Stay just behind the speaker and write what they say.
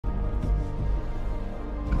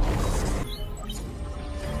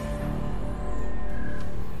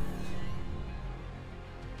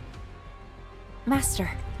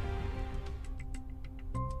Master.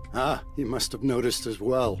 Ah, he must have noticed as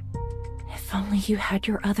well. If only you had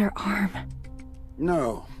your other arm.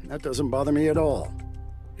 No, that doesn't bother me at all.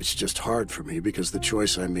 It's just hard for me because the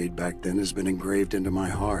choice I made back then has been engraved into my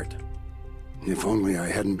heart. If only I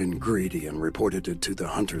hadn't been greedy and reported it to the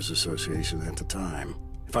Hunters Association at the time.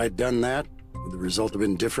 If I had done that, would the result have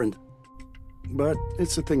been different? But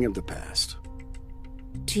it's a thing of the past.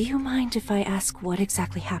 Do you mind if I ask what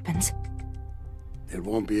exactly happened? It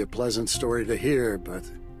won't be a pleasant story to hear, but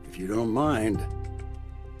if you don't mind...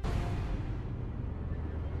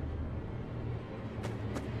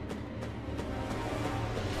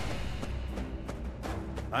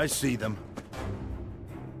 I see them.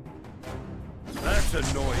 That's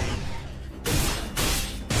annoying.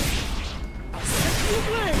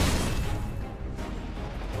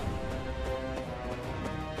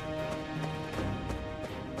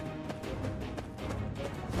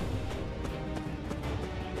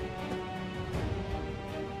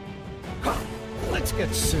 Let's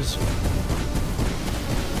get sizzled.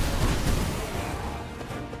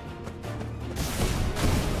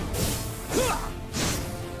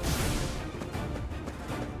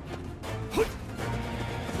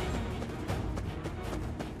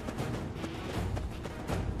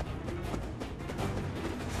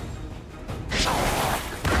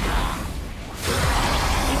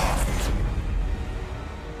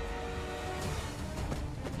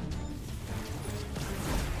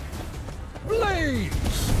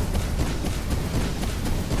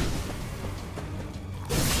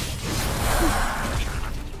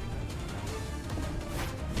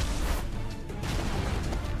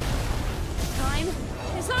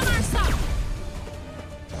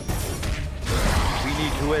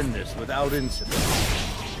 End this without incident.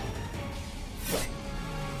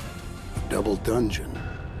 Double dungeon.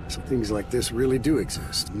 So things like this really do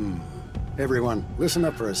exist. Everyone, listen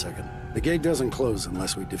up for a second. The gate doesn't close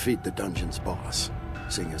unless we defeat the dungeon's boss.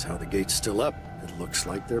 Seeing as how the gate's still up, it looks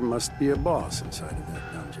like there must be a boss inside of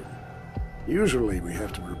that dungeon. Usually we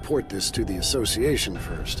have to report this to the association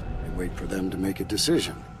first and wait for them to make a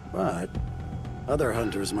decision. But other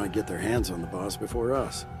hunters might get their hands on the boss before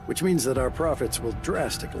us, which means that our profits will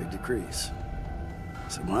drastically decrease.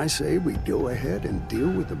 So I say we go ahead and deal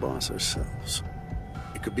with the boss ourselves.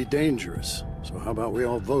 It could be dangerous, so how about we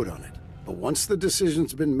all vote on it? But once the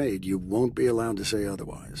decision's been made, you won't be allowed to say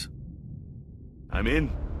otherwise. I'm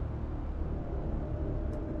in.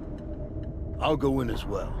 I'll go in as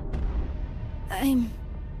well. I'm...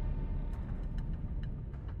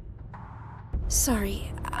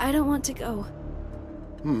 sorry, I don't want to go.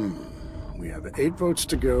 We have 8 votes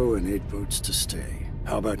to go and 8 votes to stay.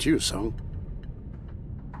 How about you, Sung?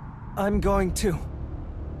 I'm going too.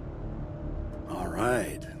 All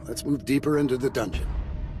right, let's move deeper into the dungeon.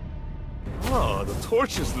 Oh, the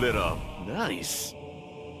torch is lit up. Nice.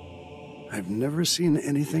 I've never seen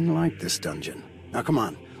anything like this dungeon. Now come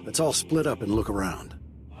on, let's all split up and look around.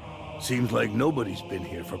 Seems like nobody's been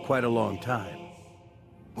here for quite a long time.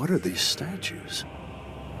 What are these statues?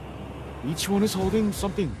 Each one is holding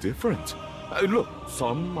something different. Look,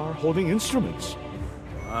 some are holding instruments.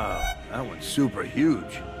 Wow, that one's super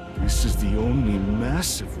huge. This is the only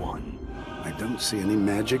massive one. I don't see any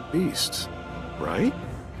magic beasts. Right?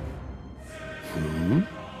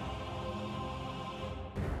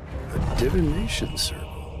 A divination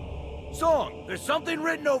circle. Song, there's something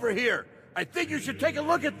written over here. I think you should take a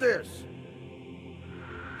look at this.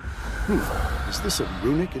 Is this a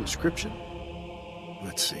runic inscription?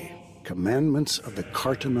 Let's see. Commandments of the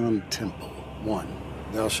Kartanon Temple. 1.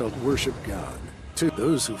 Thou shalt worship God. 2.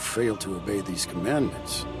 Those who fail to obey these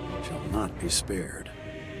commandments shall not be spared.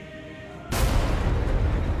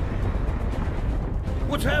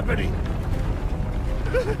 What's happening?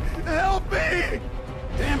 Help me!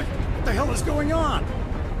 Damn it! What the hell is going on?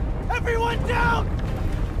 Everyone down!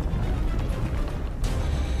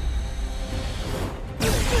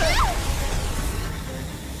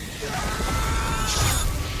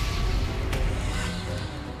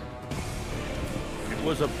 It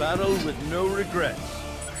was a battle with no regrets.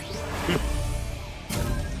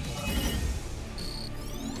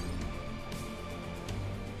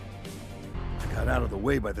 I got out of the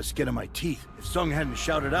way by the skin of my teeth. If Sung hadn't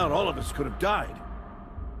shouted out, all of us could have died.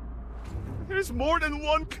 There's more than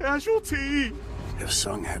one casualty! If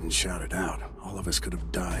Sung hadn't shouted out, all of us could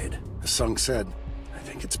have died. As Sung said, I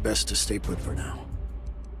think it's best to stay put for now.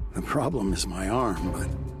 The problem is my arm, but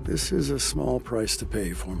this is a small price to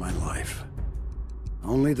pay for my life.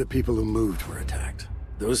 Only the people who moved were attacked.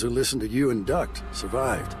 Those who listened to you and ducked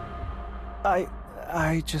survived.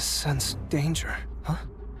 I just sensed danger, huh?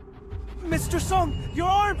 Mr. Sung, your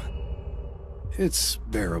arm! It's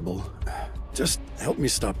bearable. Just help me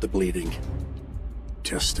stop the bleeding.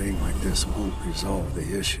 Just staying like this won't resolve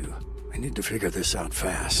the issue. I need to figure this out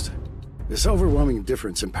fast. This overwhelming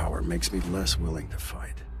difference in power makes me less willing to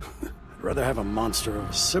fight. I'd rather have a monster of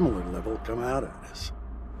a similar level come out of this.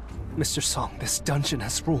 Mr. Sung, this dungeon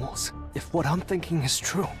has rules. If what I'm thinking is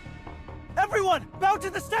true... Everyone, bow to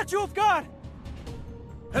the statue of God!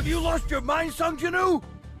 Have you lost your mind, Sung Jinwoo?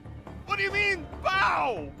 What do you mean,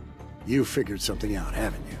 bow? You figured something out,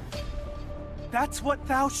 haven't you? That's what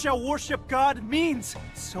thou shalt worship God means.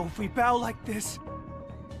 So if we bow like this...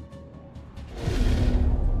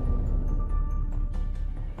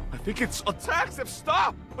 I think its attacks have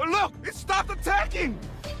stopped. Look, it stopped attacking.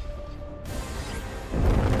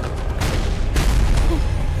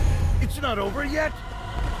 It's not over yet.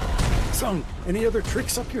 Sung, any other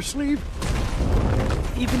tricks up your sleeve?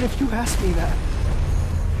 Even if you ask me that...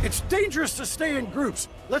 It's dangerous to stay in groups.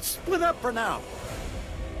 Let's split up for now.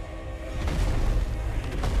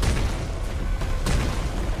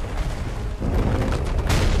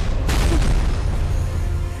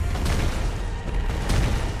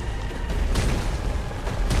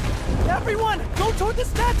 Everyone, go toward the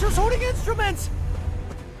statues holding instruments!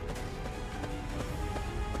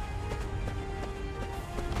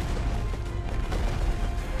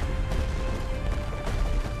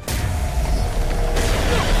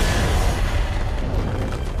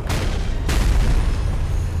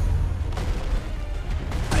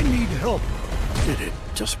 I need help. Did it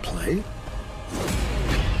just play?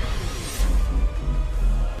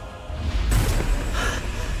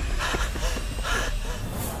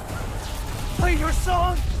 Play your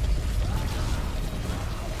song!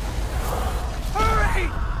 Hurry!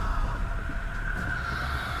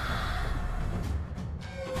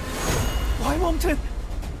 Why won't it?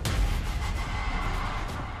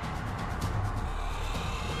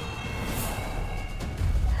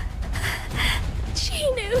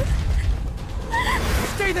 Jinwoo!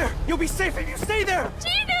 Stay there! You'll be safe if you stay there!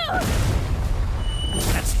 Jinwoo!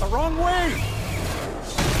 That's the wrong way!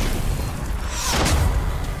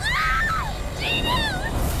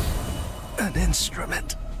 An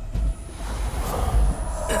instrument.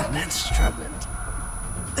 An instrument.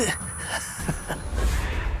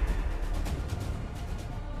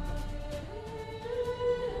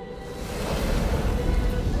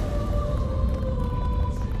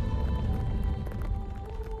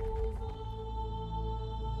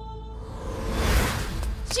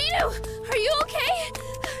 Jinwoo, are you okay?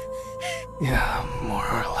 Yeah, more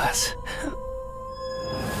or less.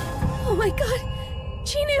 Oh my god,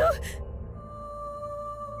 Jinwoo!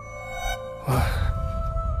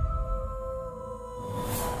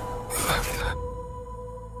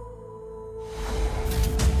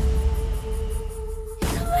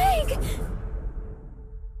 His leg!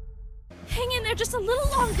 Hang in there just a little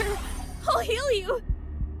longer. I'll heal you.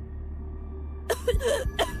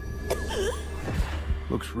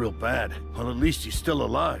 Looks real bad. Well, at least he's still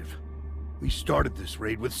alive. We started this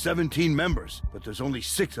raid with 17 members, but there's only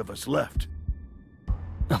 6 of us left.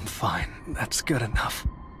 I'm fine. That's good enough.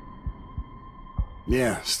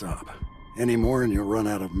 Yeah, stop. Any more and you'll run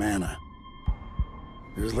out of mana.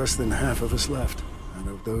 There's less than half of us left. And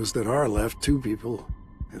of those that are left, 2 people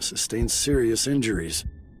have sustained serious injuries.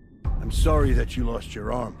 I'm sorry that you lost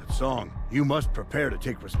your arm, but Song, you must prepare to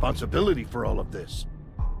take responsibility for all of this.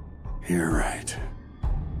 You're right.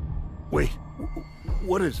 Wait,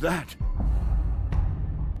 what is that?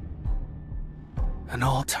 An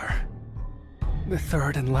altar. The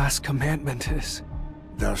third and last commandment is...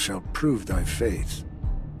 Thou shalt prove thy faith.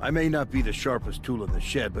 I may not be the sharpest tool in the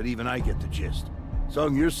shed, but even I get the gist.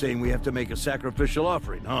 Song, you're saying we have to make a sacrificial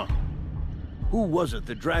offering, huh? Who was it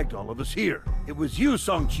that dragged all of us here? It was you,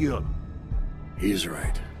 Song Jinwoo. He's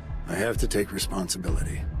right. I have to take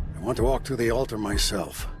responsibility. I want to walk to the altar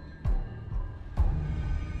myself.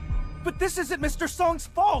 But this isn't Mr. Song's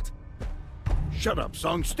fault! Shut up,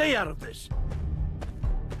 Song. Stay out of this.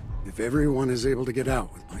 If everyone is able to get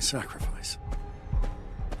out with my sacrifice.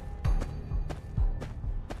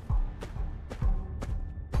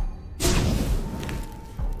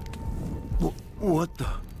 What the?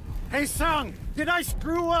 Hey, Sung! Did I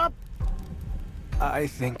screw up? I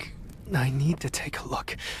think I need to take a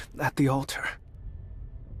look at the altar.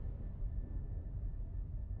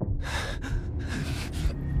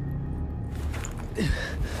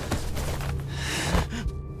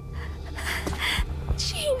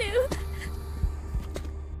 Jinwoo!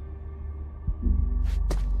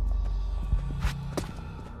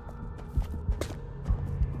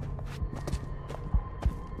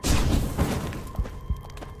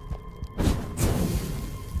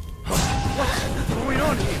 What's going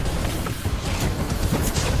on here?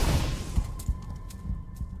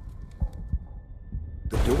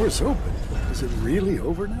 door's open. Is it really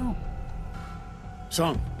over now?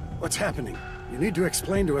 Sung, what's happening? You need to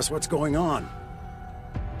explain to us what's going on.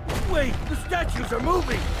 Wait, the statues are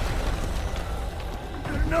moving!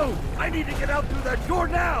 No, I need to get out through that door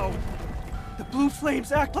now! The blue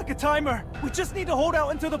flames act like a timer. We just need to hold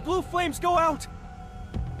out until the blue flames go out.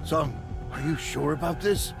 Sung, are you sure about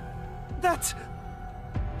this? That's...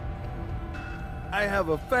 I have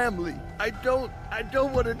a family. I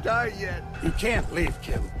don't want to die yet. You can't leave,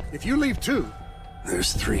 Kim. If you leave too...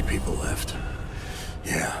 There's 3 people left.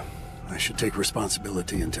 Yeah, I should take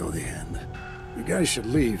responsibility until the end. You guys should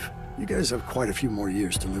leave. You guys have quite a few more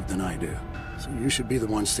years to live than I do. So you should be the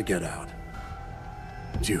ones to get out.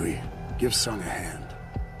 Dewey, give Sung a hand.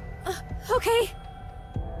 Okay.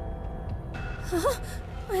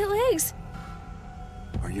 My legs.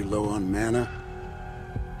 Are you low on mana?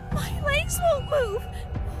 My legs won't move.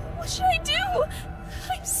 What should I do?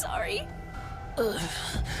 I'm sorry.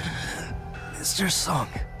 Mr. Sung,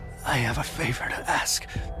 I have a favor to ask.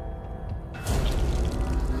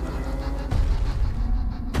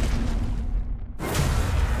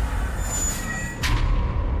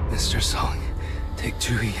 Mr. Sung, take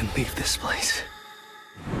Dewey and leave this place.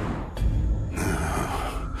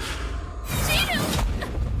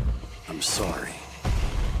 I'm sorry.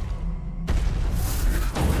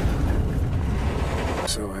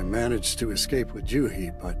 So I managed to escape with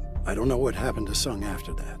Juhi, but I don't know what happened to Sung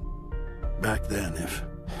after that. Back then,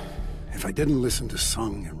 if I didn't listen to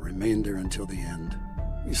Sung and remain there until the end,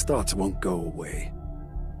 these thoughts won't go away.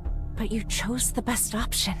 But you chose the best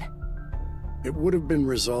option. It would have been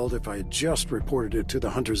resolved if I had just reported it to the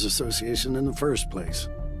Hunters Association in the first place.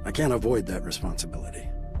 I can't avoid that responsibility.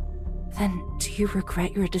 Then, do you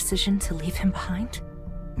regret your decision to leave him behind?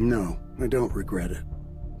 No, I don't regret it.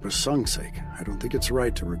 For Sung's sake, I don't think it's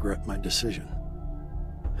right to regret my decision.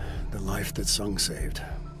 The life that Sung saved.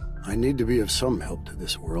 I need to be of some help to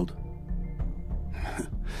this world.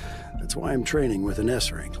 That's why I'm training with an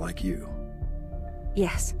S rank like you.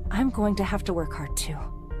 Yes, I'm going to have to work hard too.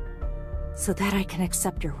 So that I can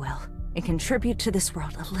accept your will and contribute to this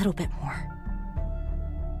world a little bit more.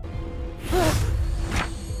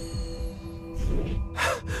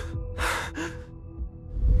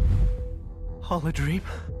 All a dream?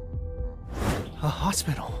 A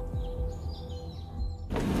hospital?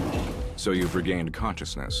 So you've regained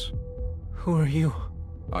consciousness. Who are you?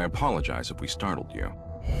 I apologize if we startled you.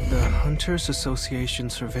 The Hunters Association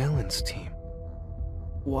surveillance team.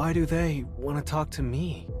 Why do they want to talk to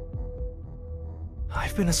me?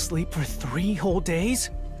 I've been asleep for 3 whole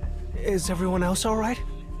days? Is everyone else alright?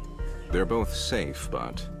 They're both safe,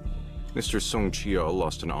 but... Mr. Sung Chio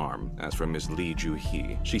lost an arm. As for Ms. Lee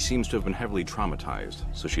Ju-hee, she seems to have been heavily traumatized,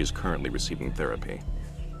 so she is currently receiving therapy.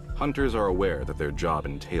 Hunters are aware that their job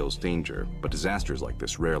entails danger, but disasters like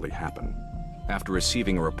this rarely happen. After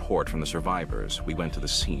receiving a report from the survivors, we went to the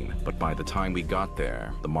scene, but by the time we got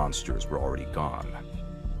there, the monsters were already gone.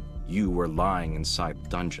 You were lying inside the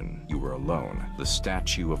dungeon. You were alone. The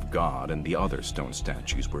statue of God and the other stone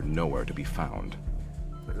statues were nowhere to be found.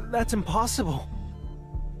 That's impossible.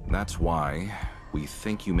 That's why we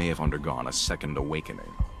think you may have undergone a second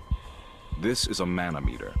awakening. This is a mana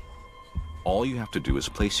meter. All you have to do is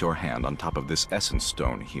place your hand on top of this essence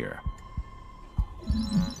stone here.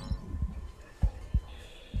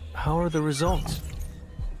 How are the results?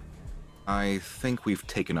 I think we've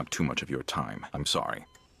taken up too much of your time. I'm sorry.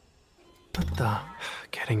 What the...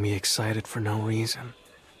 Getting me excited for no reason.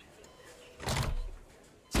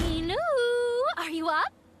 Jinwoo, are you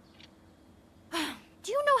up?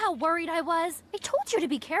 Do you know how worried I was? I told you to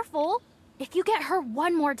be careful. If you get her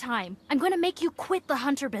one more time, I'm gonna make you quit the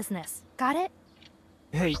hunter business. Got it?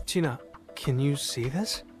 Hey, Tina, can you see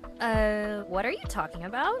this? What are you talking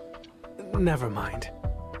about? Never mind.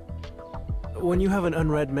 When you have an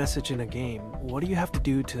unread message in a game, what do you have to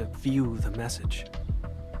do to view the message?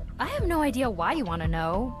 I have no idea why you want to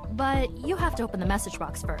know, but you have to open the message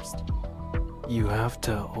box first. You have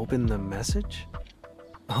to open the message?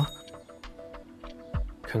 Huh?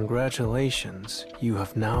 Congratulations, you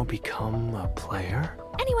have now become a player?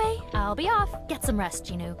 Anyway, I'll be off. Get some rest,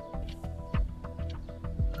 Jinwoo.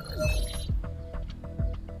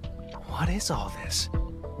 What is all this?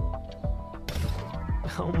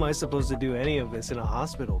 How am I supposed to do any of this in a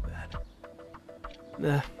hospital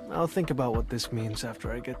bed? I'll think about what this means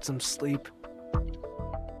after I get some sleep.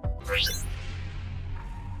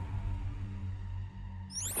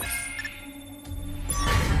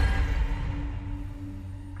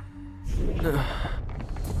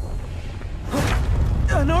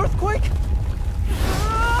 An earthquake?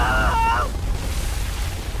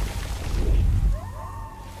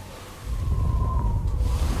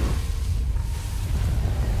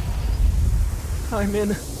 I'm in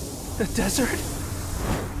the desert?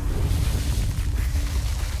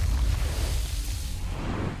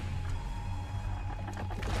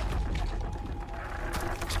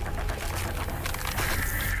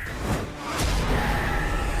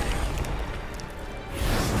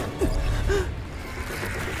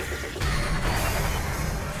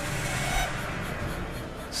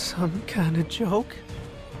 Some kind of joke?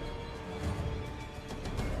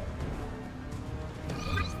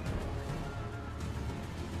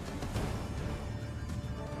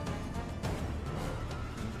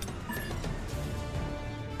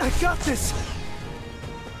 I got this!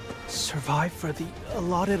 Survive for the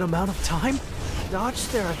allotted amount of time? Dodge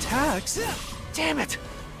their attacks? Damn it!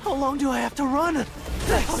 How long do I have to run?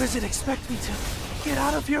 How does it expect me to get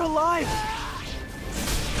out of here alive?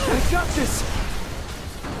 I got this!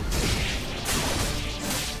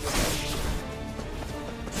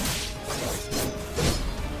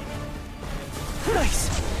 Nice!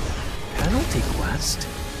 Penalty quest?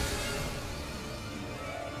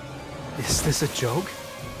 Is this a joke?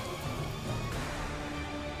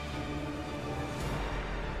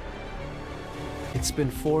 It's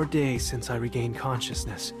been 4 days since I regained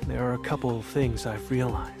consciousness. There are a couple of things I've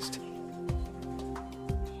realized.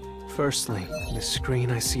 Firstly, the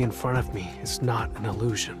screen I see in front of me is not an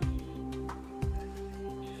illusion.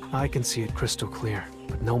 I can see it crystal clear,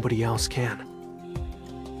 but nobody else can.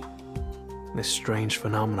 This strange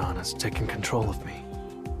phenomenon has taken control of me.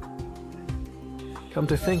 Come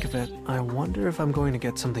to think of it, I wonder if I'm going to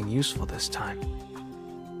get something useful this time.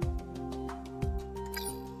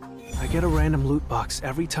 I get a random loot box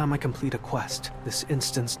every time I complete a quest. This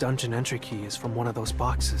instant's dungeon entry key is from one of those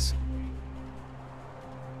boxes.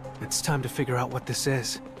 It's time to figure out what this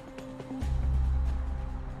is.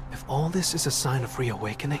 If all this is a sign of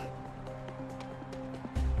reawakening,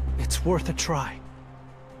 it's worth a try.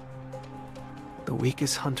 The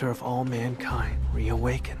weakest hunter of all mankind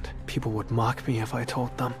reawakened. People would mock me if I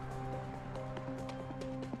told them.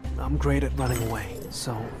 I'm great at running away,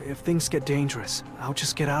 so if things get dangerous, I'll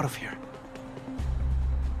just get out of here.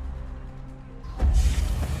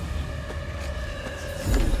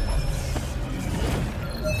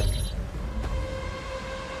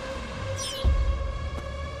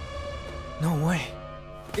 No way.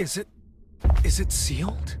 Is it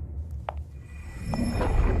sealed?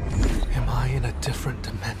 Am I in a different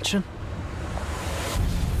dimension?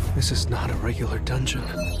 This is not a regular dungeon,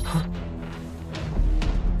 huh?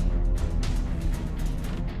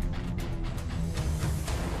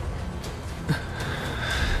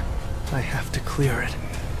 I have to clear it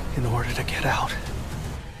in order to get out.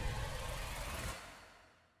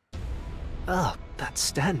 Ah, that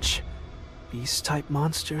stench. Beast-type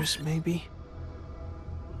monsters, maybe?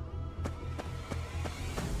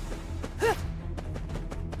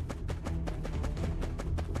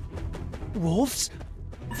 Wolves?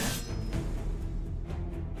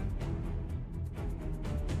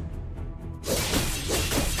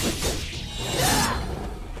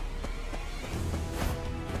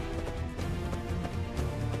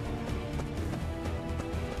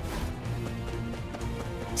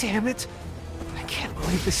 Damn it! I can't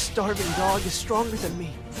believe this starving dog is stronger than me.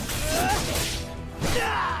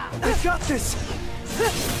 I got this!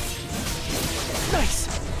 Nice!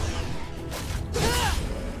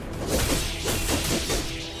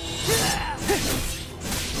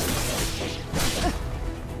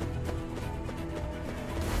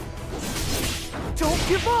 Don't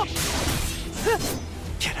give up!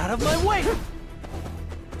 Get out of my way!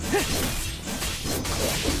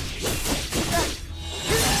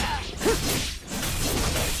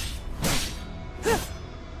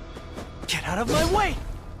 Get out of my way!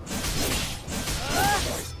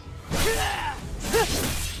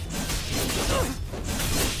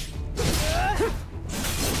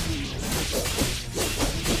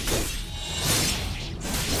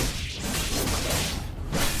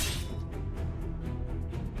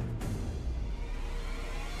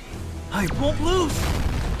 I won't lose!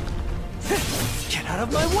 Get out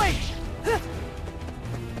of my way!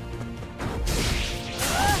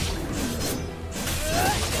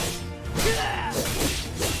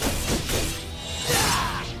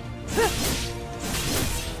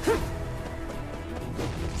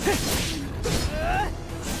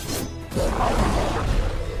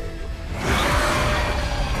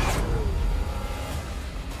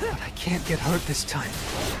 But I can't get hurt this time,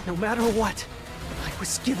 no matter what. I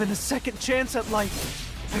was given a second chance at life.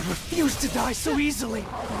 I refuse to die so easily.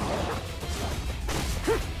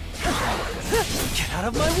 Get out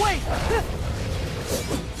of my way!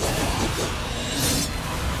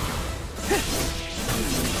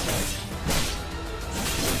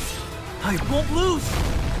 I won't lose!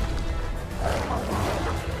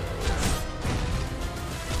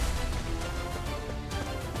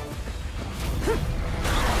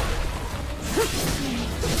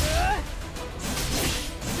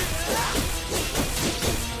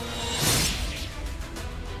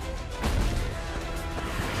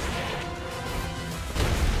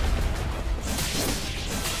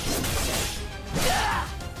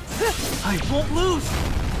 I won't lose!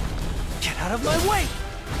 Get out of my way!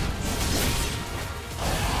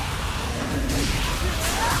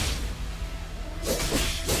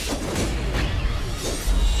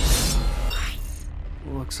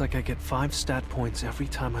 Looks like I get 5 stat points every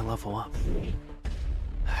time I level up.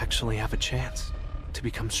 I actually have a chance to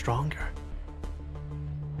become stronger.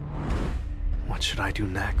 What should I do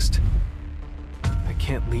next? I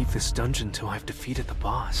can't leave this dungeon till I've defeated the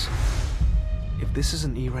boss. If this is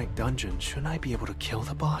an E-rank dungeon, shouldn't I be able to kill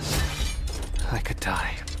the boss? I could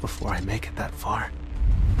die before I make it that far.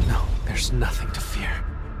 No, there's nothing to fear.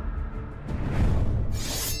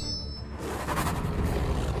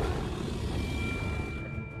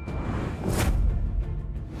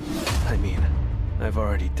 I mean, I've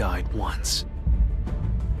already died once.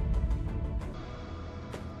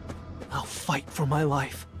 I'll fight for my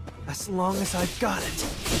life, as long as I've got it.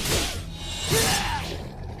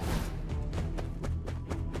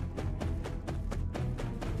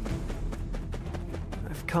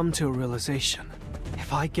 I've come to a realization.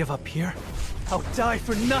 If I give up here, I'll die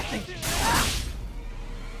for nothing.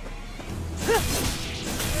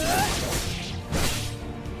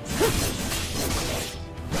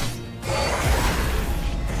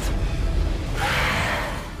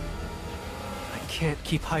 I can't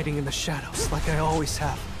keep hiding in the shadows like I always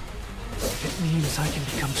have. If it means I can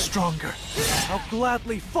become stronger, I'll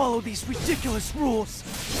gladly follow these ridiculous rules.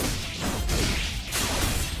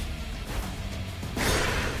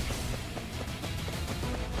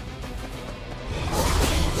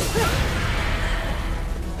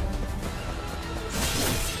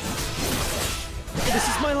 This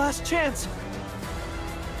is my last chance.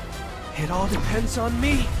 It all depends on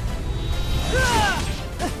me.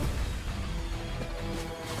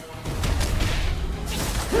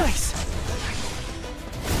 Nice!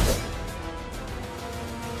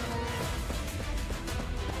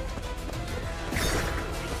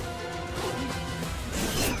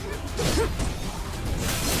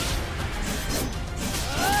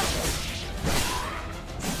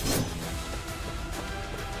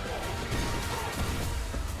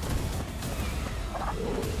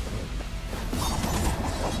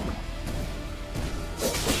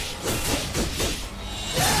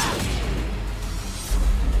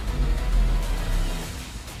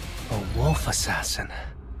 Assassin.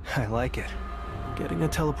 I like it. Getting a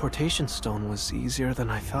teleportation stone was easier than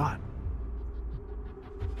I thought.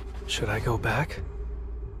 Should I go back?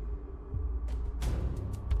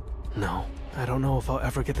 No, I don't know if I'll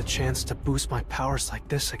ever get the chance to boost my powers like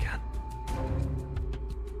this again.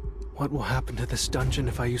 What will happen to this dungeon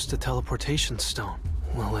if I use the teleportation stone?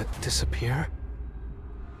 Will it disappear?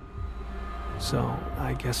 So,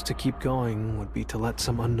 I guess to keep going would be to let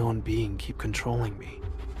some unknown being keep controlling me.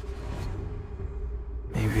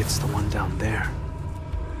 Maybe it's the one down there.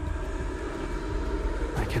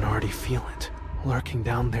 I can already feel it. Lurking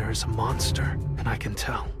down there is a monster, and I can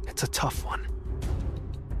tell it's a tough one.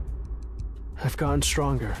 I've gotten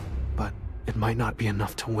stronger, but it might not be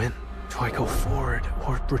enough to win. Do I go forward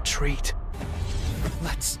or retreat?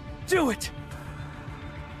 Let's do it!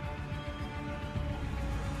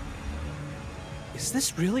 Is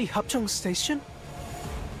this really Hapjeong Station?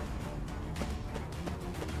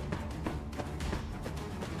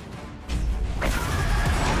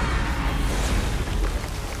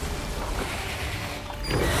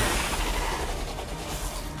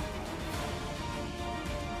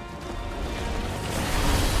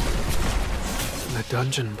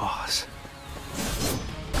 Dungeon boss.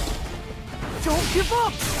 Don't give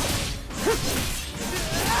up!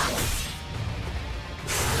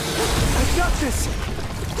 I got this!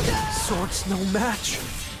 Sword's no match.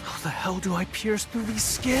 How the hell do I pierce through these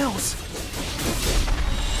scales?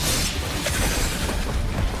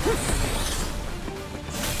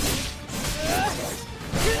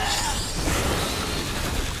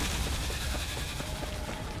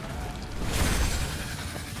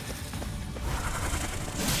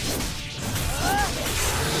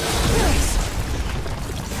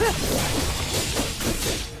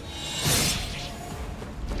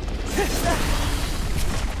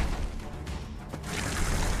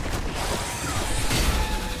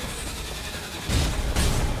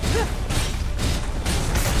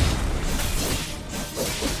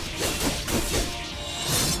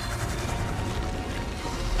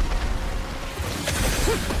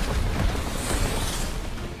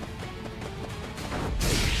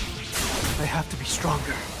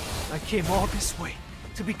 I came all this way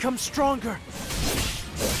to become stronger.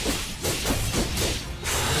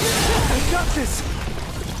 I got this!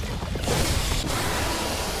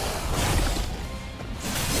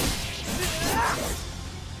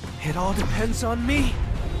 It all depends on me.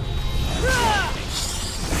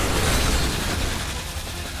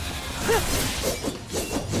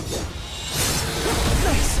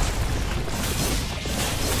 Nice!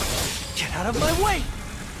 Get out of my way!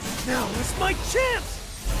 Now is my chance!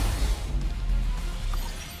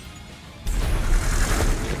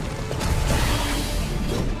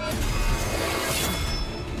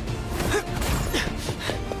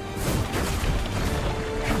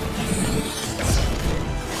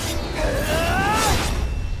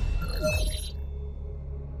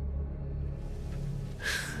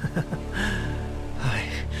 I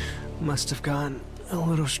must have gotten a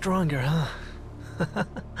little stronger, huh?